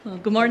Well,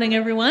 good morning,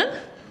 everyone.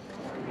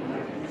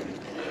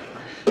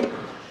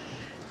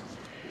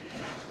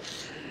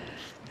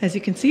 As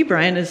you can see,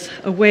 Brian is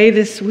away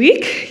this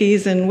week.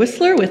 He's in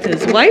Whistler with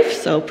his wife,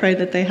 so pray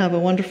that they have a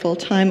wonderful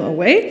time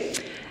away.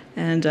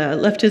 And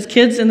left his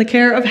kids in the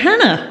care of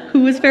Hannah,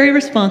 who was very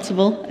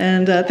responsible.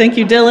 And thank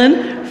you,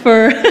 Dylan,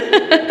 for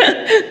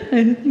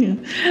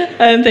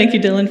and thank you,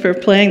 Dylan, for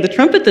playing the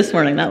trumpet this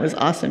morning. That was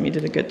awesome. You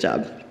did a good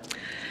job.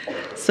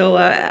 So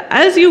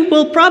as you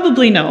will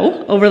probably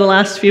know, over the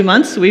last few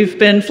months, we've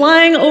been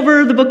flying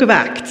over the book of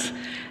Acts.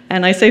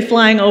 And I say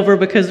flying over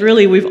because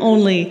really we've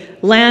only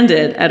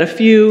landed at a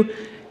few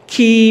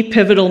key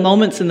pivotal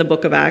moments in the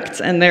book of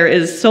Acts, and there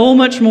is so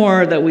much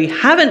more that we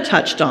haven't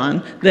touched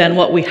on than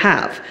what we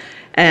have.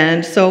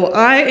 And so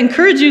I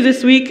encourage you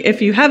this week,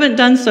 if you haven't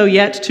done so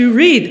yet, to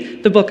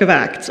read the book of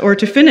Acts or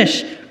to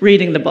finish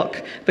reading the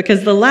book,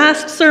 because the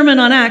last sermon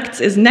on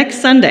Acts is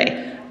next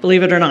Sunday,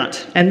 believe it or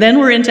not. And then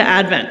we're into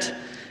Advent.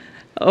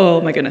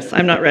 Oh my goodness,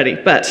 I'm not ready,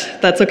 but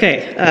that's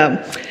okay.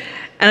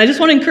 And I just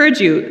want to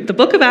encourage you, the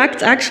book of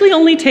Acts actually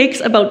only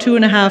takes about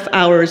 2.5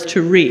 hours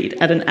to read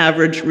at an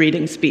average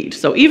reading speed.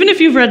 So even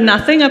if you've read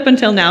nothing up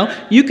until now,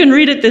 you can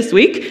read it this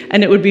week,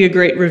 and it would be a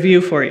great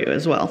review for you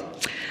as well.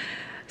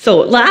 So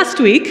last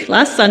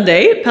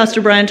Sunday,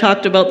 Pastor Brian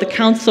talked about the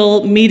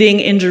council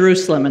meeting in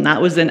Jerusalem, and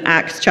that was in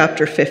Acts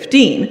chapter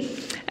 15.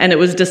 And it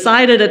was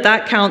decided at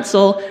that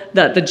council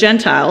that the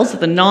Gentiles,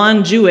 the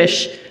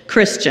non-Jewish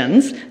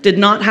Christians, did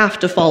not have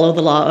to follow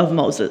the law of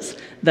Moses,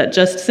 that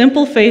just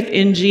simple faith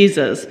in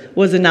Jesus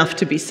was enough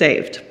to be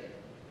saved.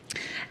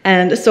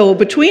 And so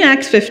between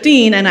Acts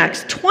 15 and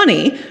Acts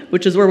 20,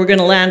 which is where we're going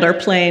to land our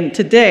plane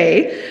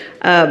today,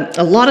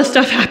 a lot of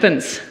stuff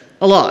happens,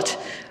 a lot.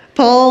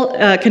 Paul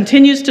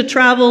continues to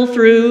travel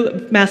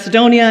through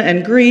Macedonia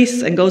and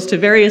Greece and goes to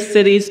various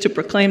cities to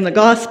proclaim the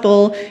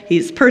gospel.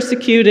 He's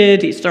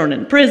persecuted, he's thrown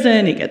in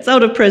prison, he gets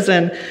out of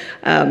prison.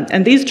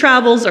 And these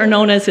travels are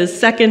known as his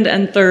second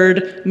and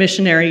third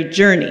missionary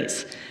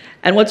journeys.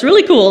 And what's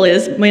really cool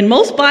is, in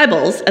most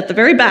Bibles, at the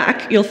very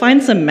back, you'll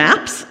find some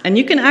maps, and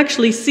you can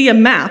actually see a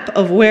map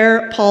of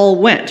where Paul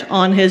went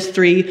on his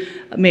 3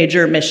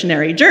 major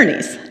missionary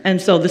journeys.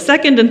 And so the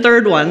second and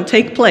third one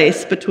take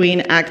place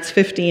between Acts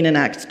 15 and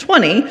Acts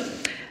 20,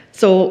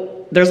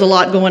 so there's a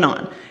lot going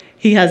on.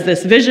 He has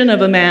this vision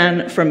of a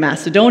man from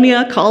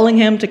Macedonia calling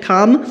him to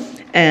come,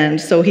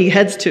 and so he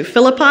heads to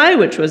Philippi,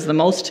 which was the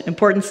most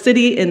important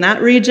city in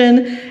that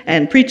region,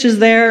 and preaches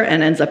there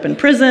and ends up in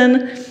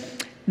prison.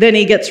 Then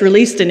he gets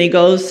released and he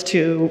goes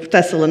to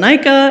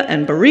Thessalonica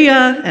and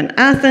Berea and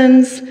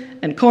Athens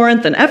and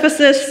Corinth and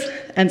Ephesus,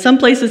 and some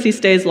places he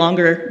stays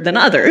longer than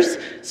others.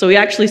 So he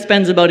actually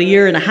spends about 1.5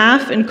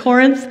 years in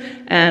Corinth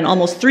and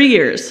almost 3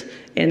 years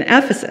in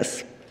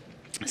Ephesus.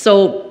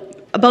 So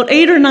about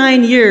 8 or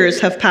 9 years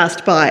have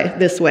passed by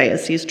this way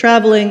as he's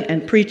traveling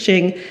and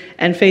preaching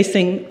and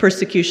facing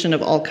persecution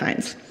of all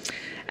kinds.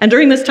 And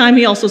during this time,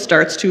 he also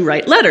starts to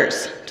write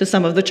letters to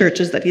some of the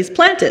churches that he's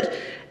planted.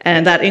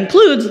 And that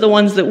includes the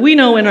ones that we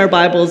know in our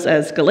Bibles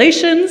as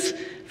Galatians,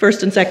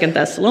 1st and 2nd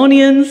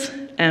Thessalonians,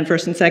 and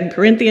 1st and 2nd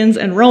Corinthians,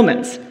 and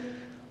Romans.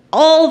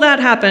 All that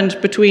happened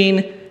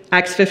between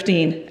Acts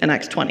 15 and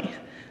Acts 20.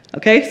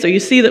 Okay, so you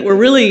see that we're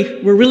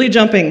really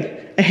jumping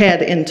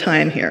ahead in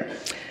time here.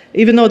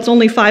 Even though it's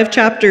only 5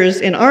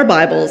 chapters in our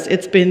Bibles,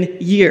 it's been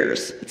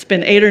years. It's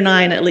been 8 or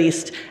 9 at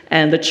least,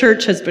 and the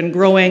church has been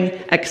growing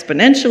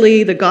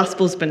exponentially. The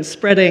gospel's been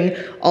spreading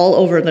all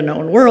over the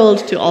known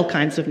world to all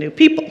kinds of new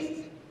people.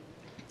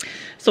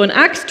 So in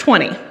Acts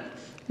 20,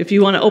 if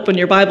you want to open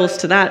your Bibles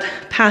to that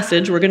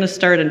passage, we're going to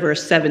start in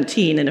verse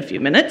 17 in a few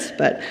minutes.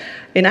 But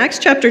in Acts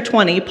chapter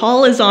 20,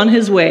 Paul is on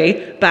his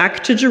way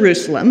back to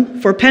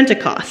Jerusalem for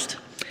Pentecost.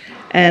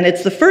 And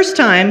it's the first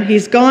time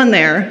he's gone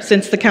there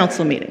since the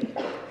council meeting.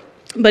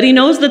 But he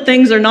knows that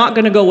things are not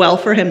going to go well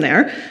for him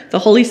there. The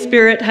Holy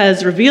Spirit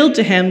has revealed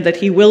to him that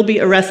he will be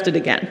arrested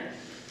again.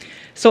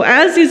 So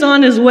as he's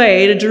on his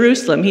way to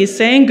Jerusalem, he's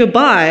saying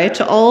goodbye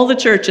to all the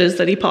churches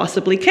that he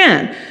possibly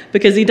can,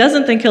 because he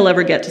doesn't think he'll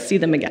ever get to see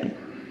them again.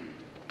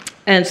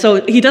 And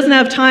so he doesn't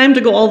have time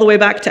to go all the way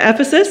back to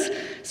Ephesus,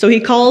 so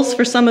he calls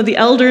for some of the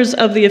elders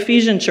of the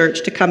Ephesian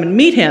church to come and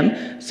meet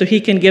him so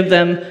he can give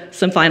them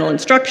some final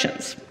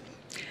instructions.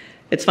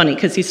 It's funny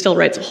because he still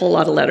writes a whole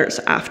lot of letters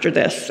after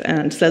this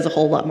and says a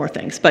whole lot more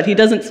things, but he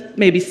doesn't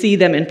maybe see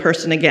them in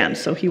person again.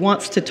 So he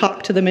wants to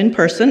talk to them in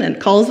person and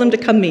calls them to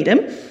come meet him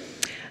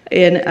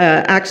in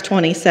Acts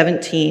 20,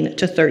 17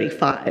 to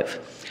 35.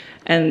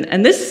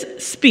 And this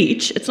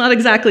speech, it's not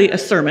exactly a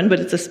sermon, but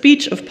it's a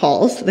speech of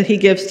Paul's that he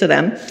gives to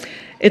them.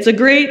 It's a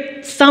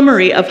great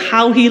summary of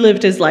how he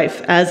lived his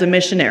life as a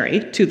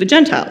missionary to the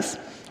Gentiles.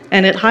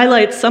 And it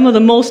highlights some of the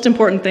most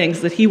important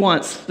things that he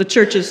wants the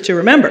churches to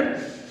remember.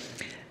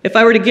 If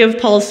I were to give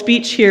Paul's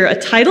speech here a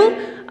title,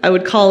 I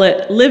would call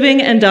it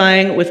Living and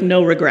Dying with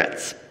No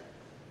Regrets.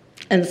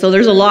 And so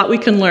there's a lot we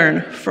can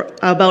learn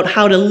about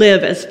how to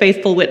live as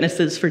faithful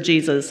witnesses for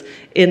Jesus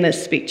in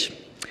this speech.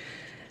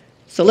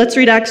 So let's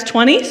read Acts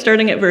 20,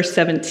 starting at verse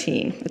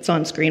 17. It's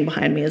on screen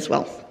behind me as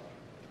well.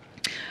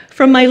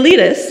 From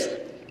Miletus,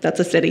 that's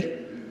a city,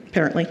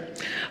 apparently,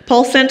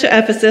 Paul sent to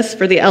Ephesus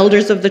for the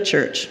elders of the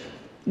church.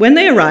 When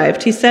they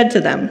arrived, he said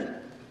to them,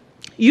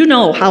 "You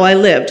know how I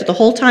lived the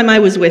whole time I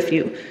was with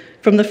you,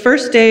 from the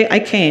first day I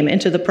came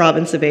into the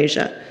province of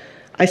Asia.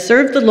 I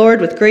served the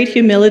Lord with great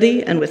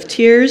humility and with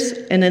tears,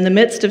 and in the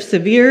midst of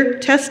severe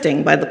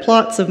testing by the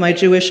plots of my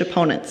Jewish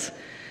opponents.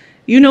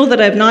 You know that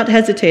I have not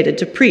hesitated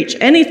to preach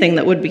anything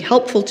that would be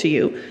helpful to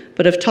you,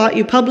 but have taught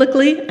you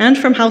publicly and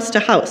from house to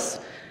house.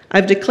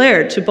 I've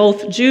declared to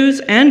both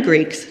Jews and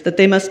Greeks that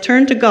they must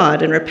turn to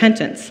God in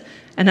repentance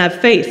and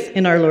have faith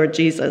in our Lord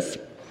Jesus.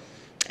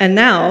 And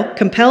now,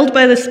 compelled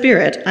by the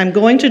Spirit, I'm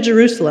going to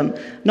Jerusalem,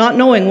 not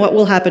knowing what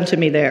will happen to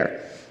me there.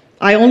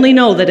 I only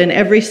know that in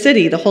every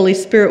city the Holy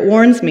Spirit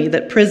warns me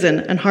that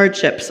prison and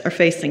hardships are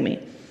facing me.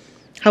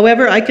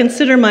 However, I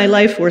consider my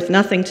life worth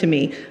nothing to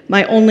me.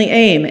 My only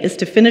aim is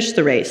to finish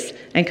the race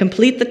and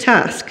complete the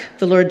task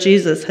the Lord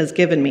Jesus has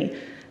given me,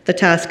 the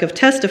task of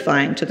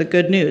testifying to the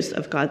good news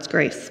of God's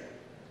grace.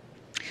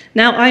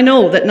 Now I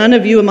know that none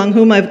of you among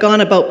whom I've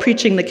gone about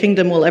preaching the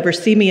kingdom will ever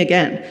see me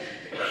again.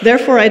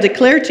 Therefore I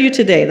declare to you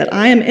today that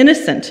I am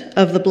innocent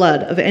of the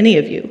blood of any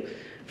of you,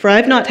 for I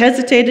have not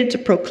hesitated to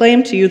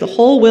proclaim to you the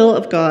whole will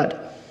of God.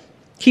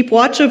 Keep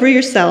watch over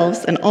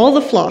yourselves and all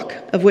the flock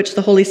of which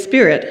the Holy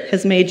Spirit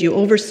has made you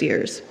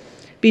overseers.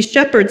 Be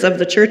shepherds of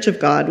the church of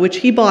God, which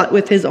he bought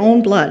with his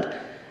own blood.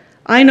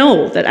 I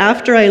know that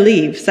after I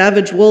leave,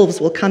 savage wolves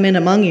will come in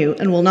among you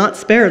and will not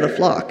spare the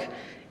flock.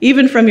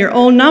 Even from your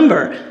own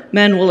number,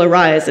 men will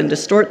arise and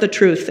distort the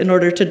truth in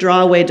order to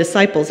draw away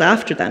disciples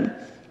after them.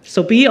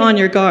 So be on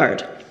your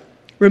guard.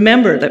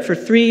 Remember that for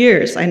 3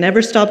 years I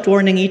never stopped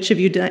warning each of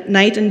you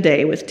night and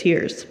day with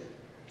tears.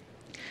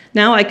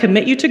 Now I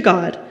commit you to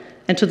God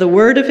and to the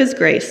word of his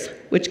grace,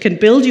 which can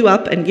build you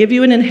up and give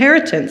you an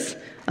inheritance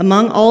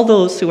among all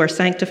those who are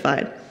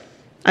sanctified.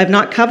 I've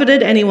not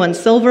coveted anyone's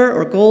silver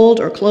or gold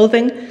or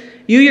clothing.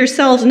 You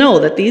yourselves know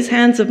that these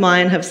hands of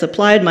mine have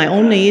supplied my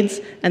own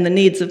needs and the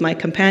needs of my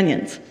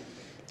companions.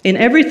 In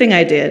everything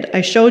I did,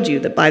 I showed you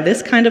that by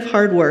this kind of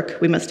hard work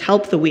we must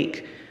help the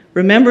weak,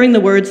 remembering the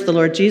words the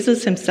Lord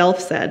Jesus himself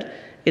said,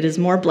 "It is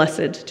more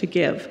blessed to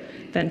give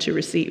than to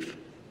receive."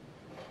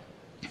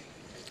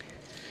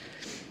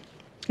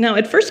 Now,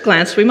 at first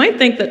glance, we might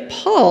think that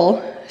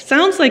Paul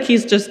sounds like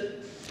he's just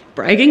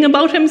bragging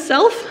about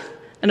himself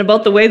and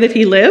about the way that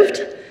he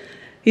lived.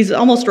 He's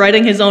almost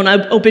writing his own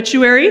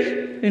obituary.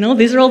 You know,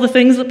 these are all the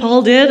things that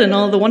Paul did and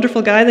all the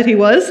wonderful guy that he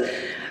was.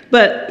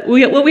 But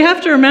what we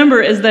have to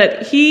remember is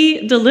that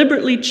he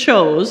deliberately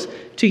chose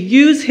to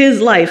use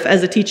his life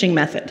as a teaching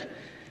method,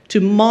 to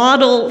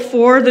model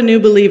for the new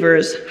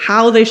believers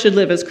how they should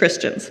live as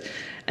Christians.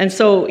 And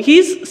so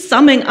he's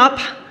summing up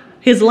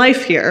his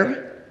life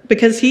here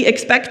because he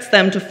expects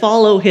them to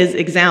follow his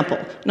example,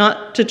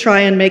 not to try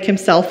and make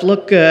himself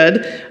look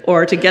good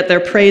or to get their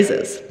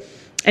praises.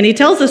 And he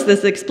tells us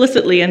this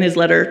explicitly in his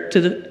letter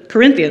to the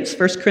Corinthians,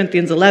 1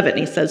 Corinthians 11.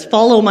 He says,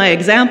 "Follow my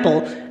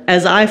example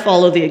as I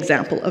follow the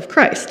example of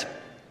Christ."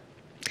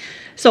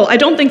 So I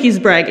don't think he's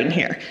bragging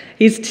here.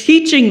 He's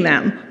teaching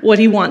them what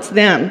he wants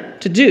them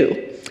to do.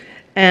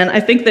 And I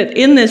think that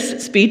in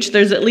this speech,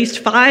 there's at least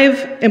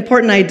 5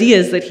 important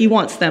ideas that he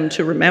wants them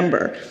to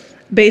remember,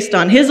 based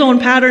on his own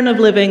pattern of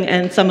living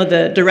and some of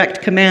the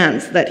direct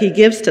commands that he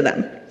gives to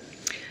them.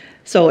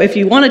 So if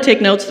you want to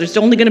take notes, there's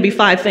only going to be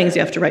 5 things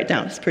you have to write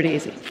down. It's pretty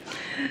easy.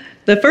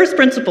 The first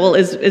principle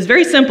is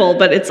very simple,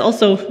 but it's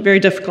also very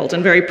difficult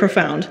and very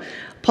profound.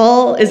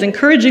 Paul is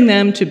encouraging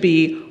them to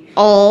be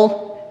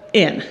all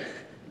in.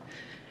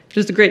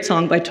 There's a great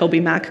song by Toby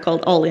Mac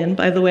called All In,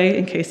 by the way.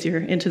 In case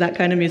you're into that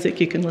kind of music,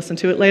 you can listen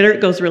to it later.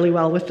 It goes really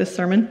well with this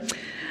sermon.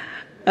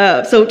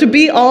 So to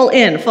be all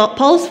in.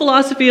 Paul's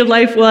philosophy of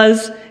life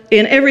was,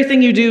 in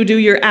everything you do, do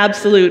your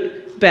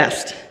absolute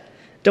best.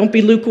 Don't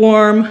be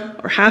lukewarm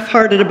or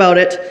half-hearted about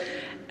it.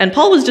 And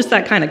Paul was just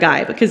that kind of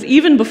guy, because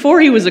even before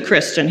he was a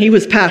Christian, he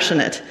was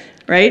passionate,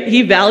 right?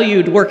 He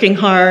valued working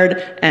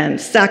hard and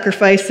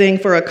sacrificing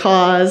for a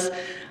cause.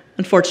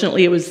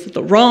 Unfortunately, it was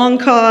the wrong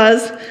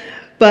cause.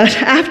 But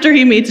after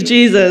he meets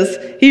Jesus,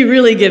 he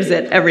really gives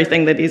it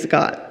everything that he's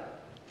got.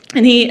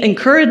 And he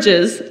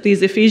encourages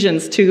these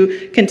Ephesians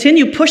to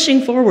continue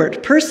pushing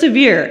forward,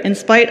 persevere in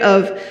spite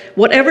of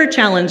whatever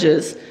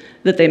challenges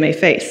that they may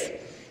face.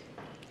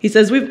 He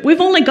says,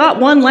 we've only got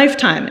one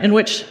lifetime in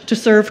which to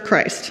serve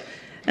Christ,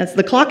 and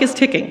the clock is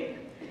ticking.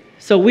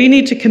 So we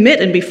need to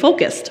commit and be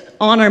focused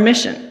on our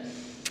mission.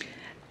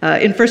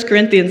 In 1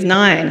 Corinthians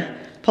 9,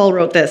 Paul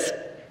wrote this,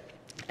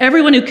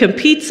 "Everyone who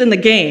competes in the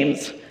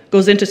games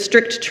goes into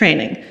strict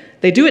training.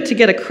 They do it to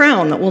get a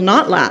crown that will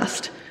not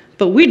last,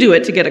 but we do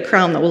it to get a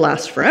crown that will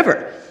last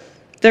forever.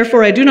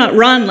 Therefore, I do not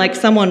run like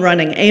someone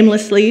running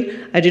aimlessly.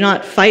 I do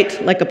not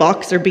fight like a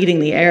boxer beating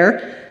the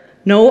air.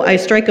 No, I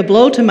strike a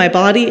blow to my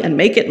body and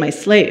make it my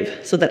slave,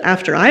 so that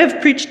after I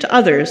have preached to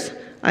others,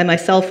 I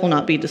myself will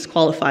not be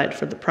disqualified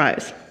for the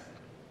prize."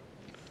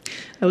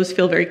 I always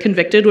feel very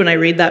convicted when I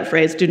read that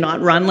phrase, "do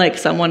not run like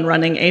someone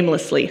running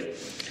aimlessly."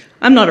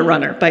 I'm not a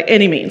runner by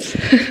any means.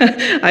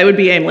 I would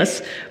be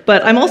aimless,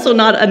 but I'm also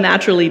not a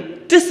naturally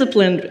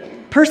disciplined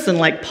person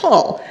like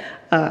Paul.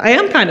 I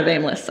am kind of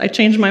aimless. I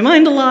change my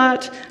mind a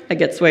lot. I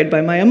get swayed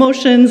by my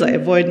emotions. I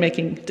avoid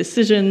making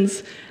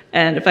decisions.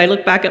 And if I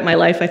look back at my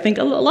life, I think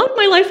a lot of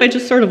my life I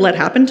just sort of let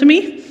happen to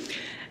me.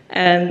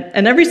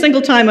 And every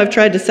single time I've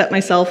tried to set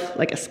myself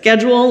like a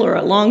schedule or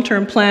a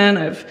long-term plan,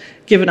 I've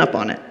given up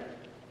on it.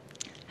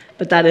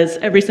 But that is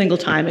every single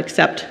time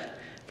except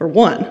for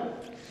one,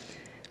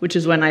 which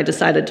is when I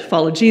decided to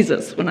follow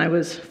Jesus when I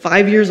was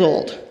 5 years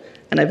old.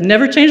 And I've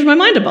never changed my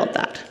mind about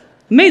that,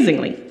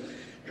 amazingly.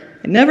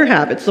 I never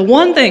have. It's the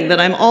one thing that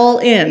I'm all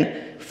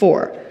in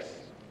for.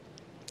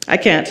 I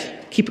can't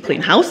keep a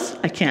clean house.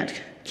 I can't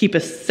keep a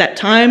set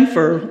time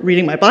for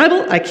reading my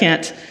Bible. I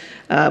can't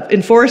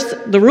enforce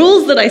the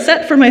rules that I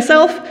set for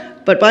myself.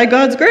 But by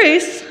God's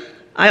grace,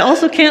 I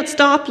also can't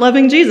stop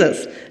loving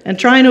Jesus and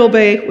trying to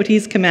obey what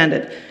he's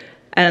commanded.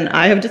 And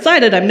I have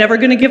decided I'm never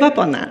going to give up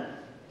on that.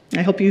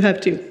 I hope you have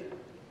too.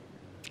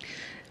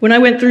 When I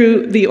went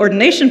through the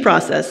ordination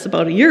process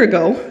about a year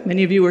ago,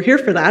 many of you were here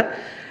for that,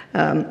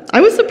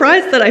 I was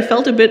surprised that I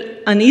felt a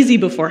bit uneasy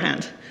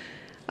beforehand.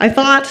 I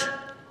thought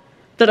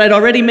that I'd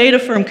already made a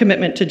firm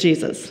commitment to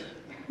Jesus,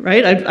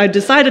 right? I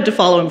decided to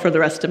follow him for the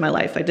rest of my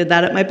life. I did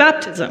that at my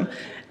baptism,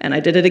 and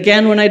I did it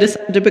again when I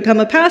decided to become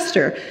a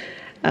pastor.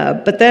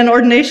 But then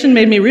ordination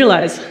made me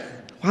realize,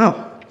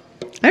 wow,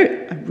 I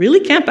really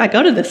can't back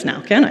out of this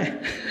now, can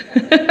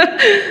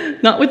I?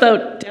 Not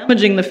without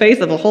damaging the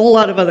faith of a whole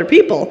lot of other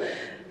people.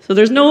 So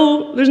there's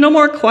no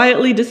more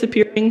quietly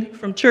disappearing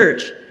from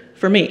church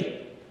for me.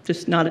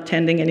 Just not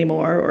attending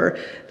anymore, or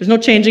there's no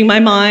changing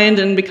my mind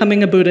and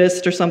becoming a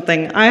Buddhist or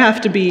something. I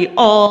have to be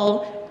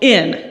all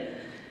in.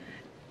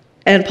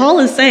 And Paul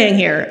is saying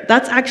here,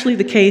 that's actually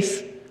the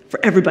case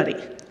for everybody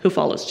who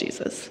follows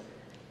Jesus.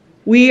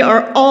 We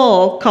are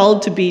all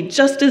called to be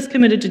just as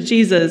committed to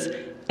Jesus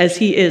as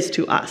he is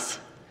to us.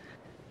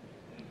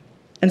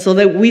 And so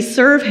that we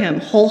serve him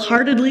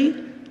wholeheartedly,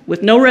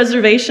 with no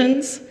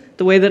reservations,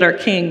 the way that our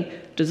King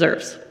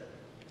deserves.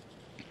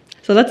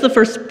 So that's the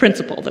first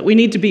principle, that we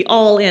need to be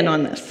all in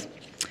on this.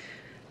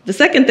 The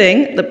second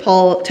thing that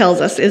Paul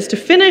tells us is to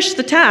finish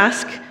the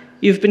task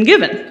you've been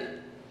given.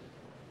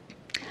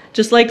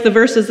 Just like the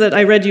verses that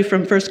I read you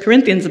from 1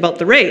 Corinthians about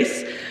the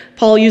race,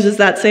 Paul uses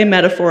that same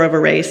metaphor of a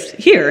race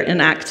here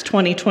in Acts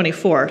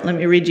 20:24. Let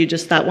me read you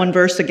just that one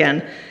verse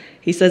again.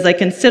 He says, "I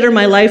consider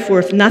my life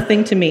worth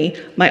nothing to me.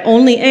 My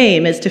only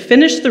aim is to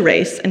finish the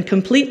race and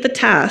complete the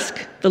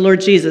task the Lord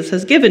Jesus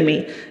has given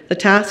me, the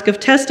task of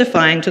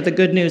testifying to the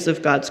good news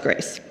of God's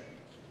grace."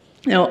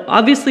 Now,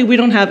 obviously, we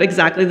don't have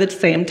exactly the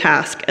same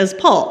task as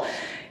Paul.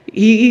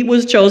 He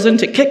was chosen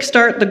to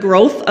kickstart the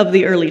growth of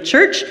the early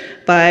church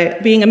by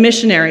being a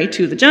missionary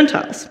to the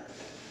Gentiles.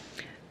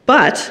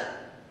 But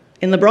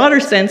in the broader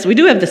sense, we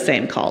do have the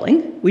same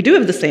calling. We do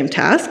have the same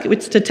task.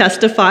 It's to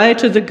testify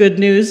to the good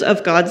news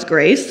of God's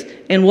grace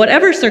in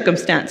whatever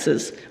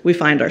circumstances we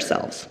find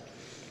ourselves.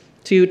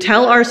 To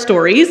tell our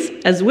stories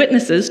as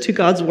witnesses to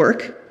God's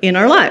work in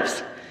our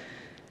lives.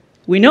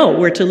 We know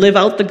we're to live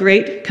out the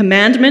Great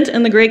Commandment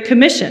and the Great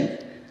Commission,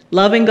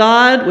 loving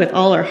God with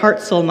all our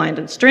heart, soul, mind,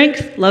 and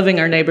strength, loving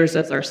our neighbors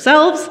as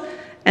ourselves,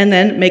 and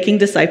then making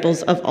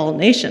disciples of all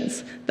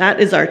nations. That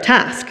is our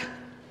task.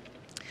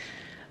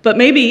 But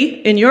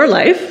maybe in your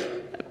life,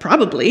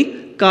 probably,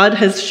 God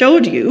has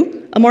showed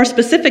you a more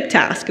specific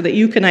task that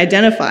you can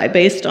identify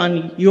based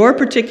on your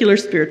particular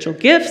spiritual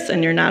gifts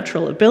and your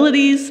natural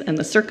abilities and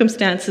the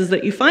circumstances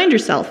that you find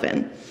yourself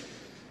in.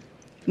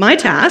 My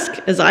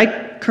task, as I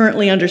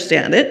currently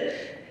understand it,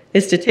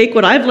 is to take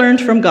what I've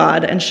learned from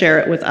God and share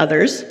it with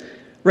others,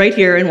 right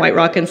here in White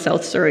Rock and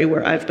South Surrey,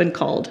 where I've been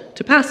called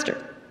to pastor.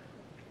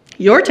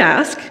 Your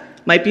task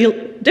might be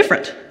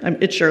different.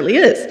 It surely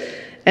is.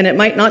 And it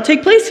might not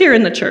take place here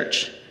in the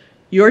church.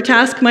 Your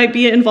task might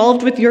be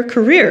involved with your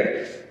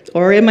career,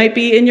 or it might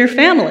be in your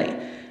family,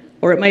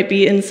 or it might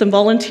be in some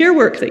volunteer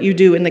work that you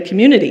do in the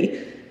community.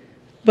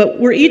 But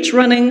we're each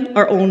running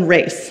our own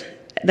race,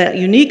 that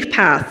unique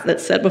path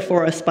that's set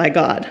before us by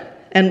God.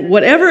 And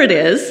whatever it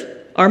is,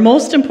 our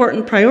most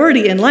important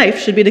priority in life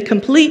should be to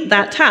complete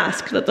that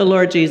task that the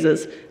Lord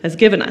Jesus has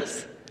given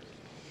us.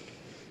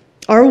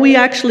 Are we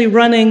actually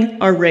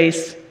running our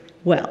race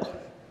well?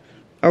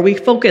 Are we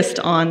focused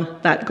on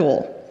that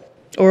goal?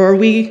 Or are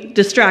we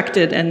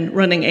distracted and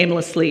running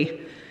aimlessly?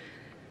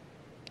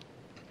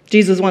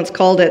 Jesus once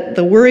called it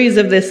the worries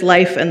of this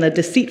life and the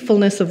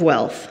deceitfulness of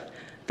wealth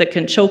that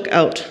can choke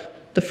out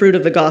the fruit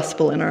of the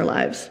gospel in our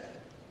lives.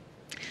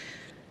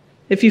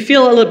 If you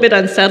feel a little bit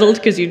unsettled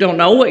because you don't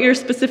know what your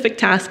specific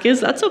task is,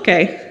 that's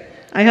okay.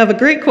 I have a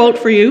great quote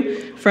for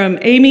you from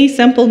Amy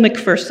Semple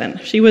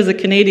McPherson. She was a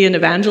Canadian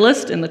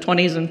evangelist in the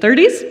 20s and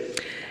 30s.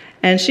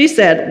 And she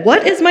said,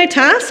 "What is my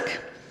task?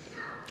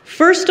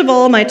 First of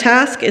all, my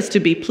task is to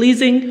be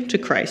pleasing to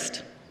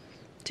Christ,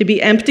 to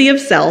be empty of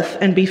self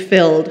and be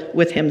filled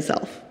with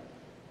himself."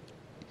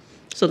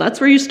 So that's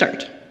where you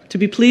start, to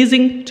be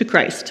pleasing to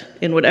Christ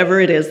in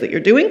whatever it is that you're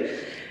doing.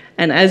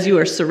 And as you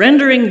are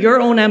surrendering your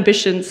own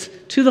ambitions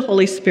to the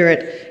Holy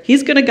Spirit,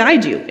 he's going to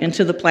guide you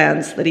into the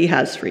plans that he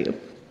has for you.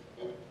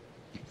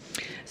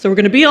 So we're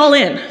going to be all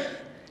in.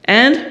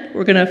 And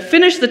we're going to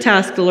finish the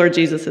task the Lord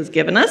Jesus has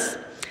given us.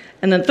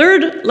 And the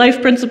third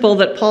life principle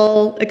that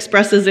Paul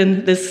expresses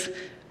in this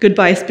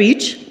goodbye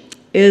speech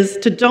is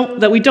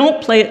that we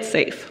don't play it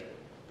safe.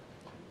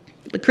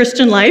 The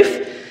Christian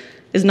life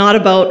is not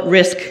about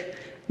risk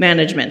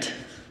management.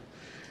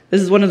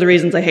 This is one of the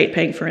reasons I hate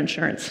paying for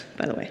insurance,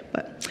 by the way.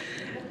 But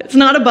it's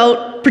not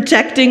about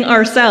protecting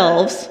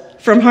ourselves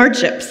from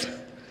hardships.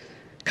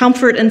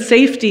 Comfort and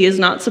safety is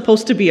not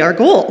supposed to be our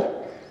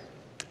goal.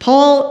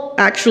 Paul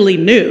actually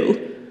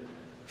knew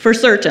for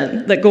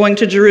certain that going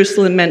to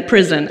Jerusalem meant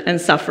prison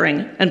and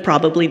suffering and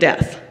probably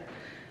death.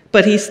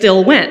 But he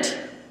still went.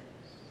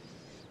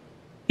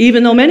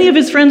 Even though many of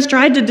his friends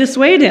tried to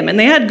dissuade him, and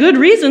they had good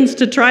reasons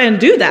to try and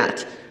do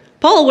that.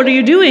 Paul, what are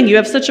you doing? You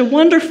have such a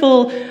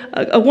wonderful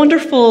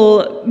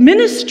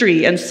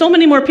ministry, and so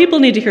many more people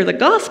need to hear the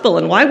gospel,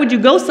 and why would you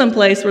go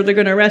someplace where they're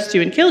going to arrest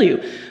you and kill you?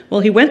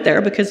 Well, he went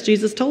there because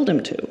Jesus told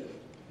him to.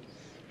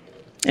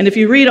 And if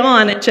you read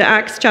on into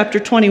Acts chapter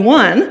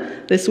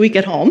 21, this week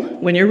at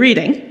home, when you're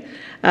reading,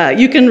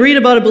 you can read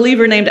about a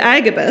believer named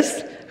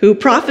Agabus, who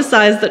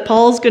prophesies that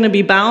Paul's going to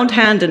be bound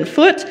hand and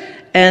foot,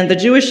 and the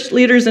Jewish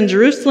leaders in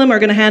Jerusalem are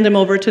going to hand him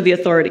over to the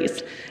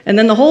authorities. And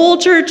then the whole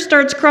church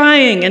starts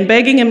crying and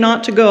begging him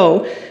not to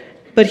go.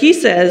 But he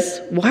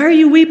says, "Why are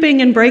you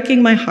weeping and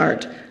breaking my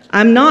heart?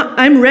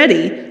 I'm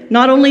ready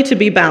not only to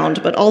be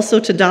bound, but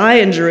also to die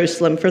in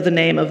Jerusalem for the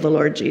name of the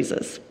Lord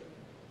Jesus."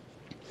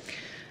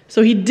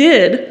 So he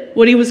did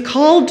what he was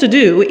called to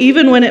do,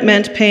 even when it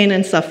meant pain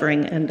and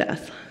suffering and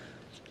death.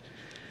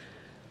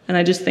 And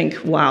I just think,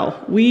 wow,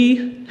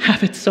 we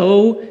have it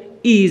so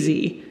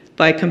easy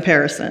by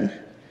comparison.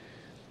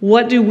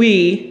 What do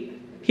we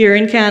here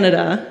in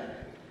Canada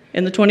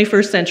in the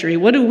 21st century,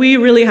 what do we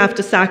really have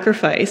to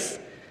sacrifice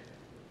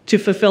to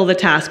fulfill the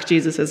task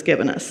Jesus has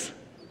given us?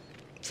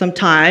 Some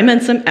time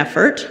and some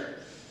effort,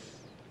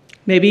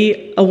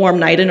 maybe a warm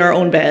night in our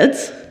own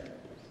beds,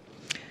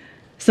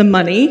 some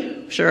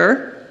money,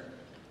 sure,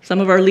 some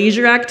of our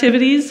leisure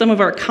activities, some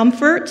of our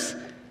comforts.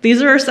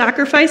 These are our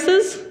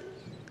sacrifices.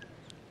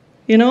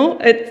 You know,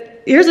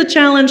 here's a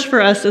challenge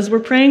for us as we're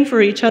praying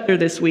for each other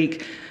this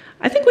week.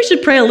 I think we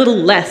should pray a little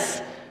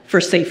less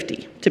for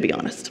safety, to be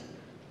honest.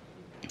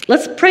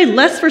 Let's pray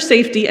less for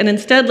safety, and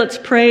instead let's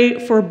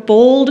pray for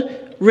bold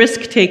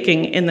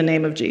risk-taking in the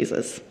name of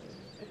Jesus.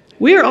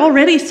 We are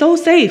already so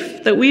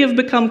safe that we have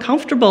become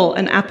comfortable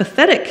and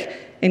apathetic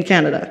in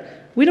Canada.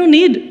 We don't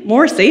need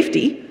more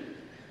safety.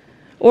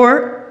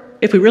 Or,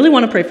 if we really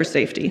want to pray for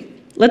safety,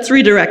 let's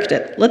redirect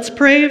it. Let's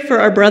pray for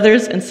our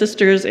brothers and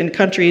sisters in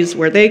countries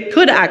where they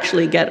could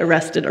actually get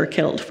arrested or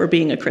killed for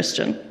being a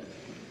Christian.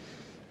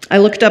 I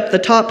looked up the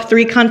top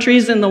 3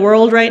 countries in the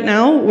world right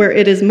now where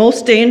it is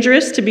most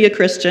dangerous to be a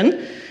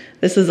Christian.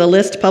 This is a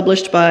list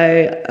published by,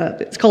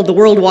 it's called the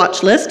World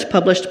Watch List,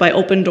 published by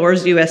Open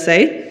Doors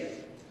USA.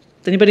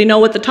 Does anybody know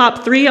what the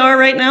top 3 are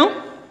right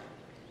now?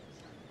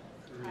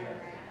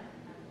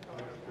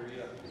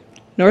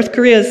 North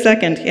Korea is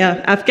second,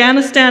 yeah.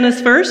 Afghanistan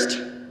is first.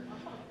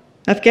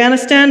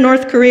 Afghanistan,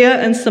 North Korea,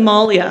 and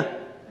Somalia.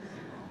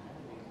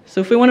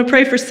 So if we want to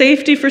pray for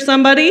safety for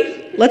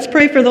somebody, let's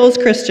pray for those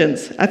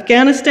Christians.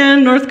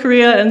 Afghanistan, North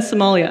Korea, and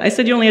Somalia. I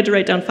said you only had to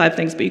write down 5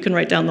 things, but you can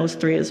write down those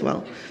 3 as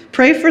well.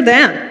 Pray for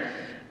them,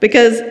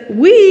 because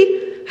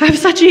we have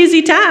such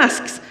easy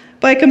tasks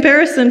by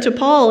comparison to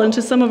Paul and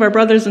to some of our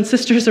brothers and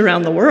sisters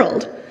around the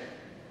world.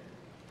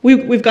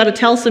 We've got to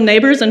tell some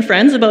neighbors and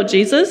friends about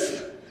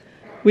Jesus.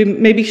 We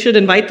maybe should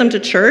invite them to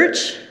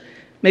church.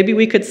 Maybe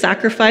we could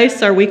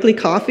sacrifice our weekly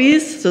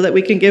coffees so that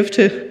we can give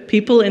to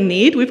people in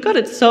need. We've got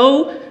it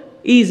so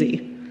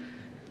easy.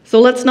 So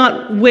let's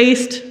not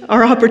waste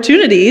our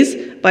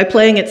opportunities by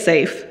playing it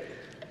safe.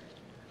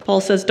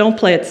 Paul says, don't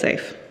play it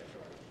safe.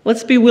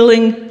 Let's be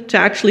willing to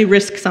actually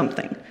risk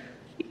something.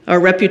 Our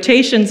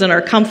reputations and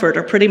our comfort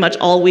are pretty much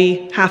all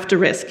we have to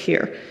risk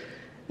here.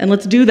 And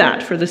let's do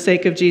that for the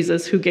sake of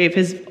Jesus, who gave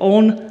his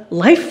own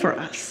life for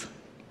us.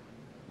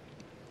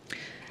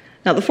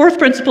 Now, the 4th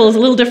principle is a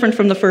little different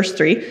from the first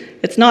 3.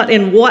 It's not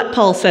in what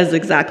Paul says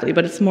exactly,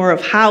 but it's more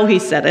of how he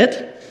said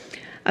it.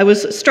 I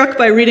was struck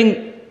by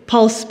reading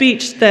Paul's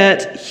speech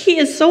that he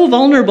is so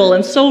vulnerable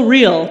and so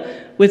real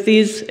with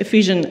these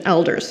Ephesian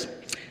elders.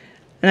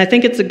 And I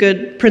think it's a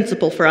good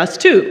principle for us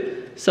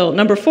too. So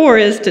number 4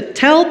 is to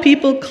tell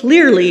people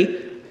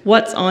clearly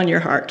what's on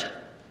your heart.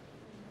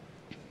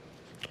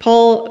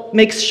 Paul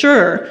makes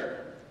sure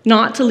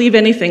not to leave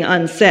anything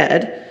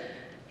unsaid.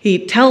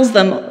 He tells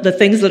them the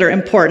things that are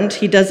important.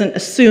 He doesn't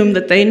assume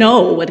that they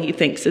know what he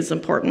thinks is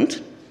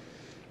important.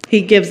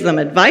 He gives them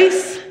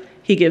advice.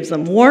 He gives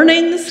them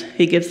warnings.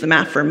 He gives them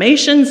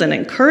affirmations and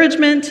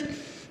encouragement.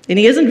 And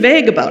he isn't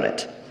vague about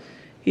it.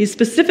 He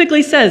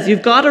specifically says,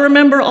 you've got to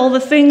remember all the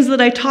things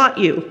that I taught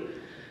you.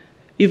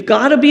 You've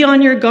got to be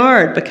on your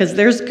guard because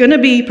there's going to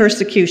be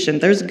persecution.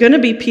 There's going to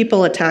be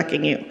people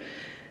attacking you.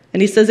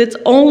 And he says it's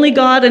only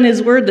God and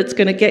his word that's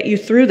going to get you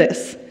through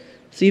this.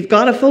 So you've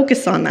got to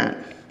focus on that.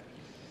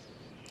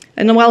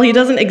 And while he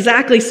doesn't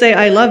exactly say,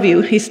 I love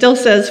you, he still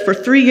says, for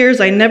 3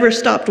 years I never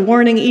stopped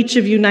warning each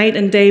of you night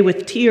and day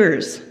with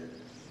tears.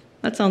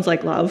 That sounds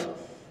like love.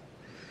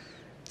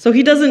 So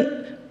he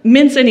doesn't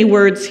mince any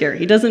words here.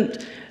 He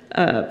doesn't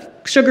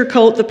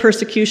sugarcoat the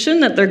persecution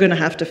that they're going to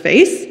have to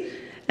face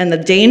and the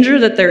danger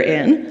that they're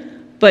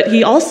in, but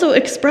he also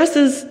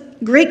expresses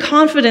great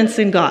confidence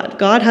in God.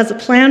 God has a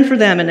plan for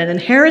them and an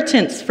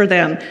inheritance for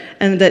them,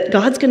 and that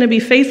God's going to be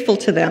faithful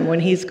to them when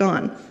he's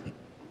gone.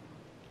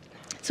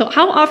 So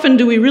how often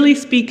do we really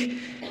speak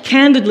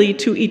candidly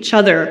to each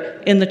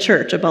other in the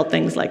church about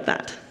things like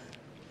that?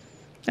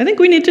 I think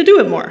we need to do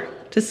it more,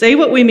 to say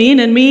what we mean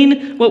and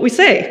mean what we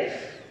say.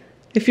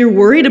 If you're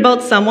worried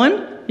about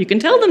someone, you can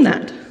tell them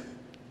that.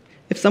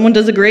 If someone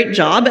does a great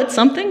job at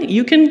something,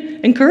 you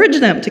can encourage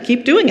them to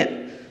keep doing it.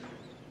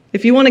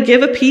 If you want to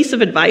give a piece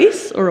of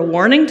advice or a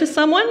warning to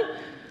someone,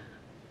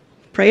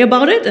 pray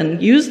about it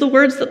and use the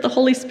words that the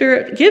Holy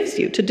Spirit gives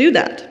you to do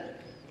that.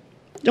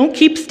 Don't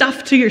keep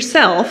stuff to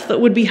yourself that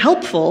would be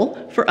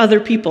helpful for other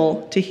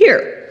people to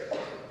hear.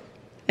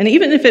 And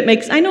even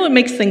if I know it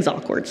makes things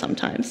awkward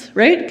sometimes,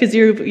 right? Because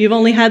you've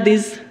only had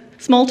these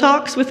small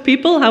talks with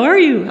people. How are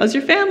you? How's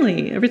your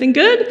family? Everything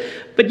good?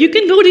 But you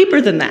can go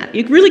deeper than that.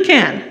 You really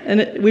can.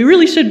 And we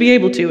really should be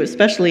able to,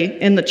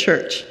 especially in the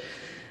church.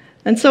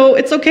 And so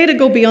it's okay to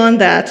go beyond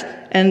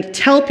that and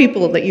tell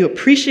people that you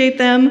appreciate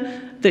them,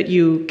 that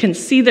you can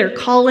see their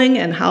calling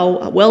and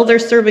how well they're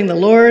serving the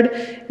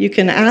Lord. You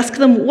can ask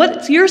them,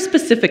 what's your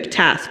specific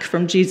task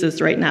from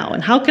Jesus right now?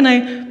 And how can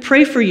I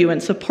pray for you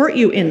and support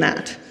you in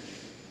that?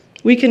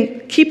 We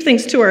can keep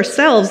things to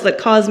ourselves that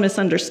cause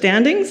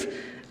misunderstandings,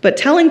 but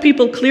telling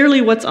people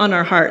clearly what's on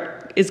our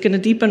heart is going to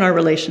deepen our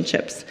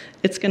relationships.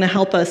 It's going to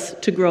help us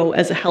to grow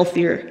as a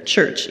healthier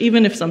church,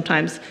 even if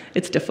sometimes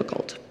it's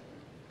difficult.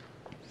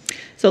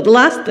 So the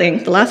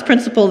last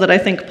principle that I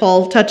think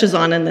Paul touches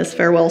on in this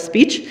farewell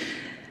speech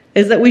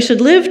is that we should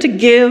live to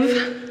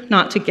give,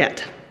 not to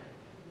get.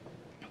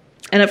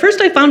 And at first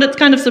I found it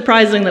kind of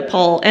surprising that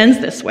Paul ends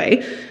this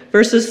way.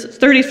 Verses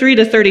 33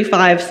 to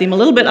 35 seem a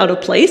little bit out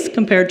of place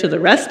compared to the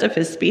rest of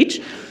his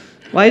speech.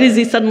 Why is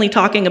he suddenly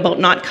talking about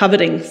not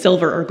coveting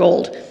silver or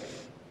gold?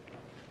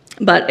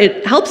 But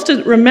it helps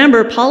to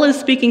remember Paul is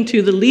speaking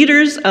to the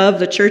leaders of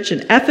the church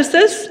in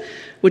Ephesus,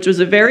 which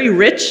was a very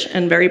rich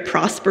and very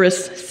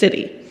prosperous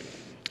city.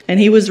 And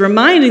he was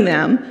reminding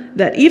them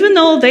that even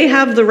though they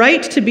have the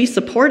right to be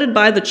supported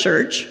by the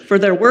church for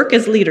their work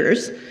as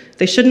leaders,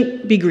 they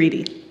shouldn't be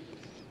greedy.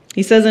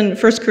 He says in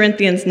 1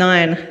 Corinthians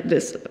 9,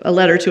 a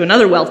letter to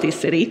another wealthy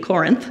city,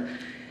 Corinth,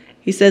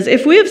 he says,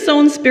 "If we have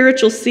sown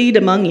spiritual seed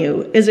among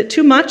you, is it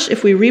too much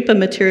if we reap a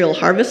material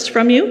harvest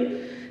from you?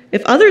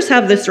 If others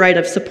have this right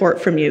of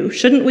support from you,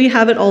 shouldn't we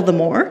have it all the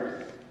more?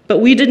 But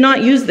we did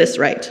not use this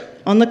right.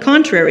 On the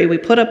contrary, we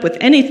put up with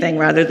anything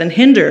rather than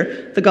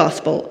hinder the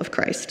gospel of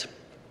Christ."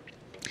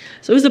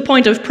 So it was a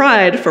point of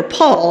pride for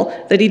Paul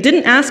that he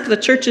didn't ask the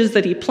churches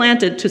that he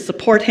planted to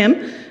support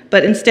him,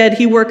 but instead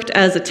he worked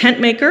as a tent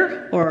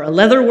maker or a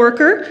leather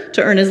worker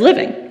to earn his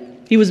living.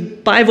 He was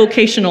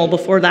bivocational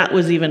before that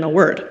was even a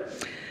word.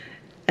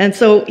 And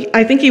so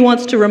I think he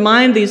wants to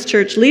remind these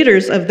church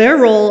leaders of their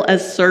role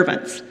as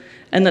servants,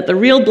 and that the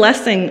real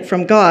blessing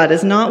from God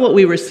is not what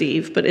we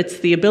receive, but it's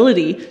the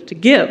ability to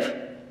give.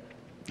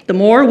 The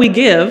more we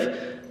give,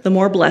 the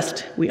more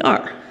blessed we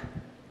are.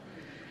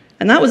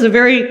 And that was a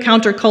very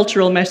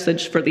countercultural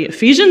message for the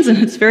Ephesians, and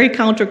it's a very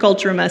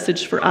countercultural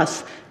message for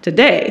us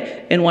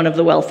today in one of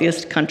the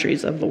wealthiest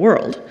countries of the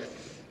world.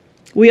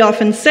 We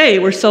often say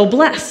we're so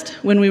blessed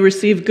when we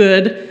receive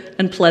good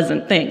and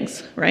pleasant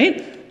things,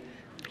 right?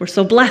 We're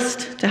so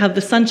blessed to have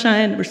the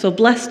sunshine. We're so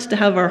blessed to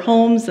have our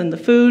homes and the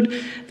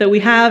food that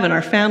we have and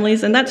our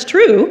families. And that's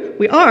true,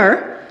 we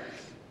are.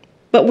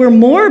 But we're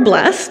more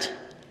blessed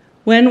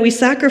when we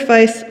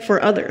sacrifice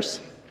for others.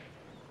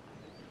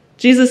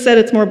 Jesus said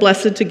it's more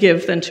blessed to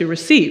give than to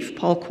receive.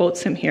 Paul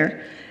quotes him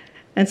here.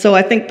 And so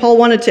I think Paul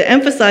wanted to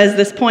emphasize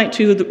this point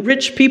to the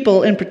rich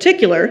people in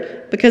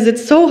particular, because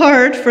it's so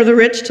hard for the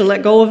rich to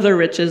let go of their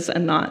riches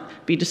and not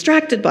be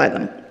distracted by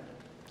them.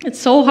 It's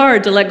so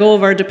hard to let go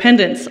of our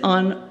dependence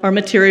on our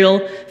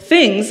material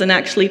things and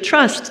actually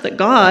trust that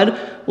God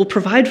will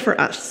provide for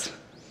us.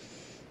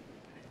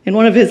 In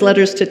one of his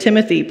letters to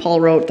Timothy,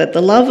 Paul wrote that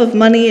the love of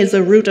money is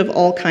a root of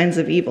all kinds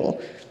of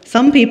evil.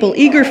 Some people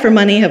eager for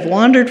money have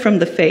wandered from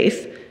the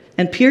faith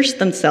and pierced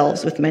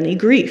themselves with many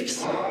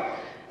griefs.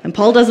 And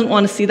Paul doesn't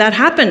want to see that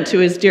happen to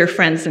his dear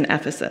friends in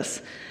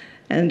Ephesus.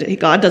 And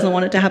God doesn't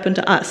want it to happen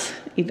to us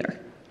either.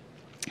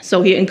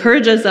 So he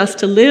encourages us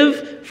to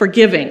live for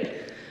giving,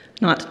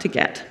 not to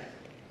get.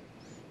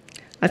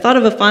 I thought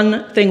of a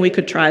fun thing we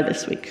could try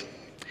this week.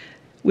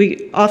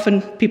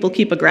 People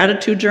keep a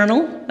gratitude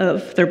journal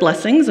of their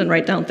blessings and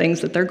write down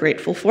things that they're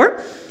grateful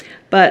for.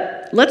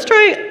 But let's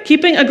try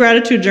keeping a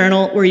gratitude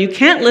journal where you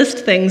can't list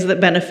things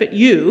that benefit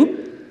you.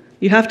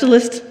 You have to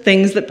list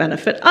things that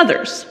benefit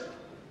others.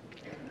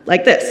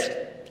 Like this: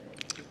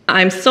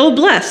 I'm so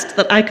blessed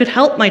that I could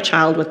help my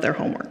child with their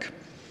homework.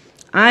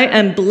 I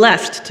am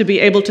blessed to be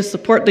able to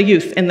support the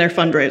youth in their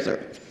fundraiser.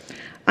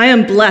 I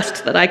am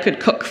blessed that I could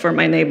cook for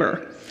my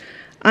neighbor.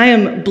 I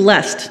am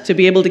blessed to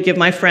be able to give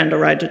my friend a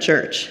ride to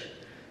church.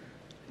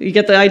 You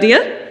get the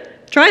idea?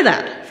 Try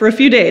that for a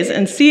few days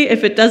and see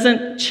if it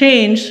doesn't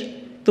change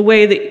the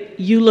way that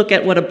you look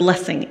at what a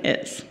blessing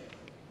is.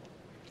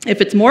 If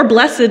it's more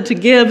blessed to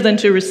give than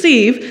to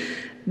receive,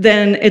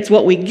 then it's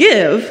what we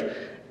give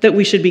that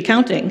we should be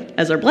counting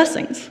as our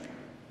blessings.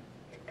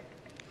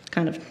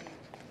 Kind of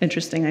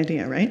interesting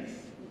idea, right?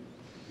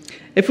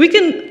 If we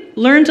can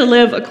learn to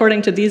live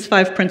according to these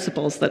 5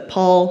 principles that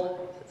Paul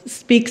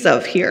speaks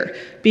of here,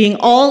 being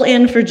all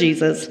in for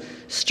Jesus,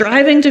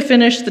 striving to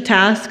finish the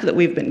task that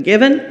we've been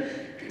given,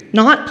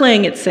 not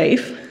playing it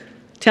safe,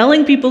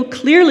 telling people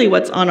clearly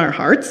what's on our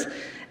hearts,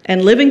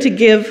 and living to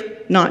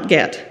give, not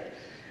get,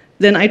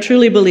 then I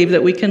truly believe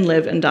that we can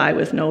live and die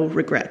with no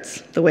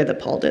regrets, the way that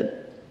Paul did.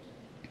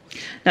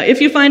 Now,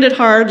 if you find it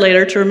hard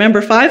later to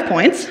remember 5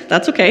 points,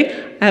 that's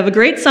okay. I have a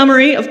great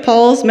summary of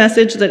Paul's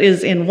message that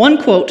is in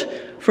one quote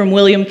from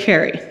William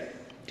Carey.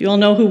 Do you all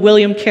know who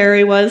William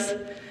Carey was?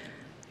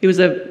 He was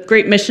a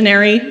great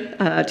missionary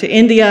to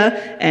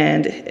India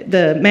and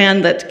the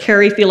man that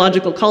Carey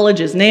Theological College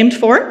is named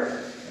for.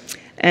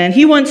 And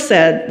he once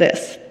said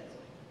this,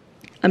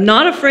 "I'm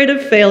not afraid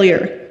of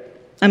failure.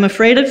 I'm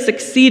afraid of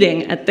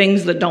succeeding at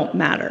things that don't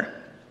matter."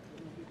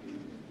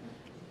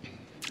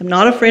 I'm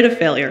not afraid of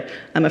failure.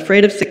 I'm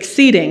afraid of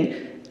succeeding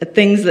at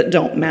things that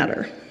don't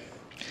matter.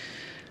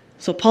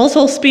 So Paul's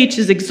whole speech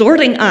is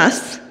exhorting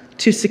us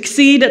to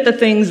succeed at the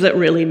things that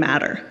really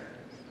matter.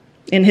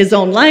 In his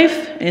own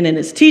life and in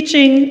his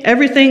teaching,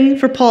 everything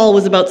for Paul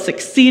was about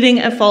succeeding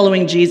at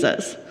following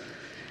Jesus.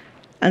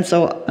 And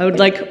so I would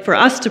like for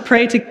us to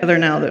pray together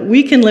now that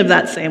we can live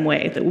that same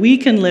way, that we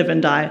can live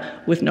and die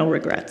with no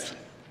regrets.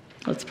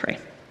 Let's pray.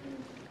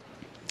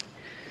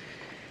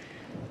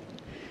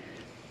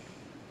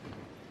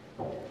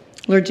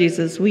 Lord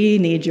Jesus, we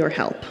need your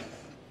help.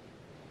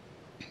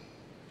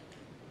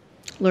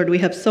 Lord, we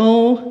have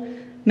so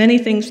many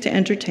things to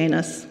entertain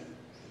us,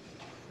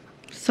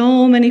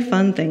 so many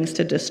fun things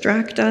to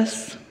distract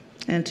us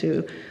and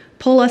to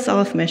pull us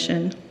off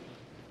mission.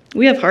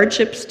 We have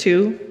hardships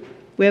too.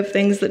 We have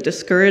things that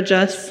discourage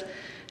us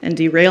and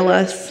derail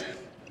us.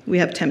 We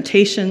have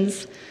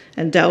temptations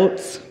and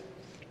doubts.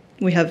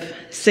 We have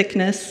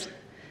sickness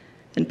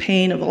and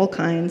pain of all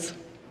kinds.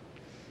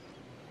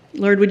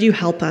 Lord, would you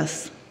help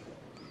us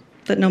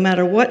that no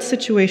matter what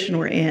situation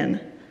we're in,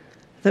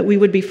 that we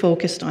would be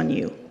focused on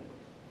you.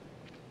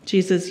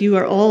 Jesus, you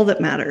are all that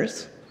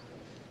matters.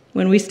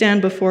 When we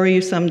stand before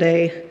you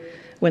someday,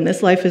 when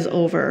this life is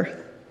over,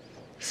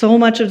 so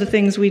much of the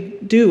things we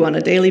do on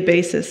a daily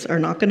basis are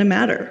not going to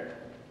matter.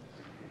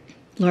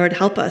 Lord,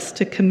 help us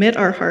to commit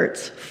our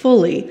hearts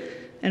fully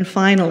and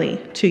finally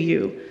to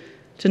you,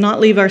 to not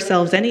leave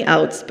ourselves any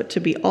outs, but to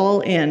be all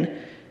in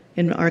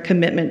our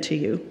commitment to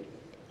you.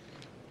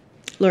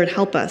 Lord,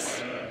 help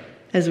us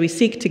as we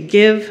seek to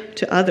give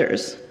to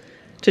others,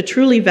 to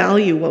truly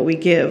value what we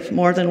give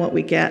more than what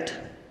we get.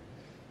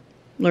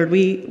 Lord,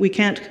 we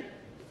can't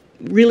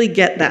really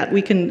get that.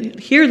 We can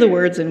hear the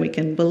words and we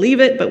can believe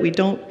it, but we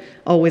don't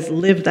always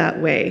live that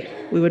way.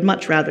 We would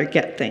much rather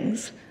get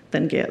things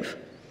than give.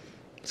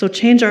 So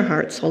change our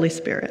hearts, Holy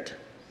Spirit.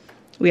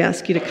 We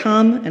ask you to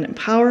come and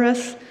empower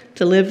us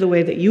to live the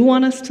way that you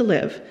want us to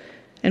live.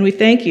 And we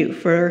thank you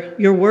for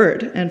your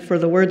word and for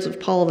the words of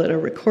Paul that are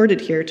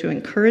recorded here to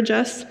encourage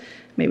us.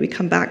 May we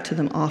come back to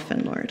them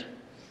often, Lord.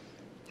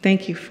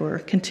 Thank you for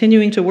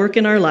continuing to work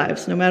in our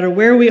lives. No matter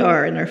where we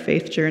are in our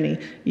faith journey,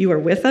 you are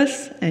with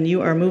us and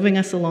you are moving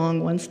us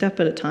along one step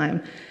at a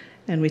time.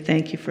 And we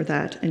thank you for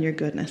that and your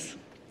goodness.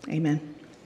 Amen.